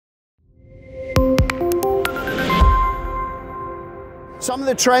some of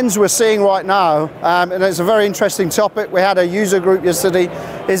the trends we're seeing right now, and it's a very interesting topic, we had a user group yesterday,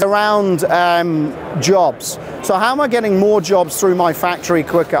 is around jobs. So how am I getting more jobs through my factory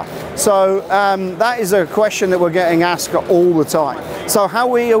quicker? So that is a question that we're getting asked all the time. So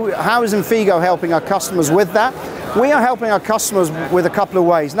how is Infigo helping our customers with that? We are helping our customers with a couple of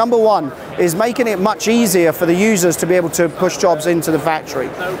ways. Number one is making it much easier for the users to be able to push jobs into the factory.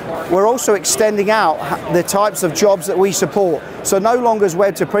 We're also extending out the types of jobs that we support. So no longer is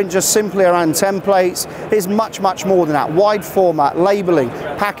web to print just simply around templates. It's much, much more than that. Wide format, labeling,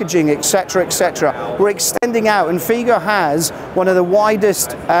 packaging, etc., etc. We're extending out. Infigo has one of the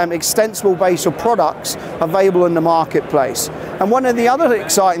widest extensible base of products available in the marketplace. And one of the other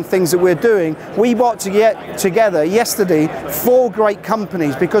exciting things that we're doing, we brought together yesterday 4 great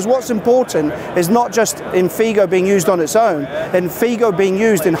companies, because what's important is not just Infigo being used on its own, Infigo being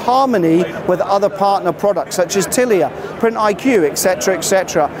used in harmony with other partner products such as Tilia, Print IQ, etc.,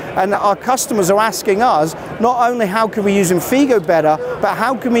 etc. And our customers are asking us not only how can we use Infigo better, but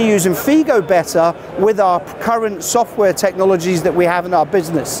how can we use Infigo better with our current software technologies that we have in our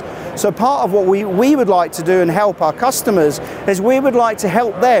business. So part of what we would like to do and help our customers is we would like to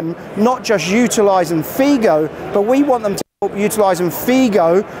help them not just utilize Infigo, but we want them to help utilize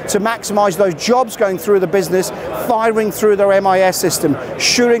Infigo to maximize those jobs going through the business, firing through their MIS system,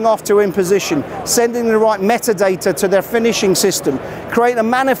 shooting off to in position, sending the right metadata to their finishing system, create a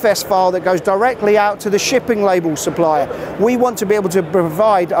manifest file that goes directly out to the shipping label supplier. We want to be able to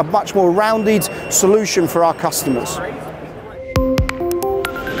provide a much more rounded solution for our customers.